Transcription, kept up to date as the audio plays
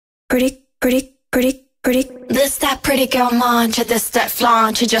This that pretty girl mantra, this that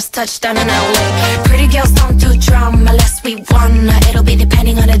flaunt. You just touched down in LA. Pretty girls don't do drama unless we wanna. It'll be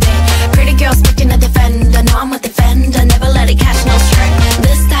depending on the day. Pretty girls picking a defender, no I'm a defender. Never let it catch no string.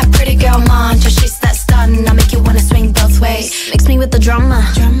 This that pretty girl mantra, she's that stun. I make you wanna swing both ways. Mix me with the drama,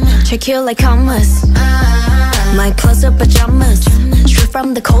 check you like commas. My clothes are pajamas, straight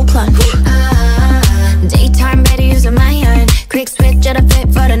from the cold plunge. Daytime better using my iron. Quick switch at a fit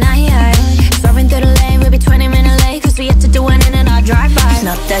for the night. Swerving through the lane, we'll be 20 minutes late, cause we have to do an in and out drive-by. It's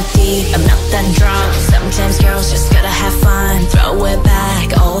not that deep, I'm not that drunk. Sometimes girls just gotta have fun. Throw it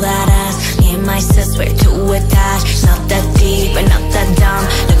back, all that ass. Me and my sis, we're too attached. It's not that deep, we're not that dumb.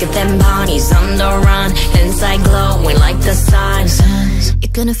 Look at them bodies on the run. Inside glowing like the sun.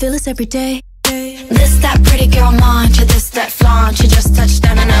 You're gonna feel this every day. This that pretty girl mantra, this that flaunt. You just touched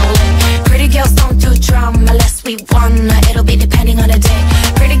down in LA. Pretty girls don't do drama unless we wanna. It'll be depending on the day.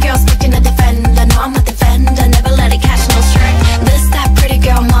 Pretty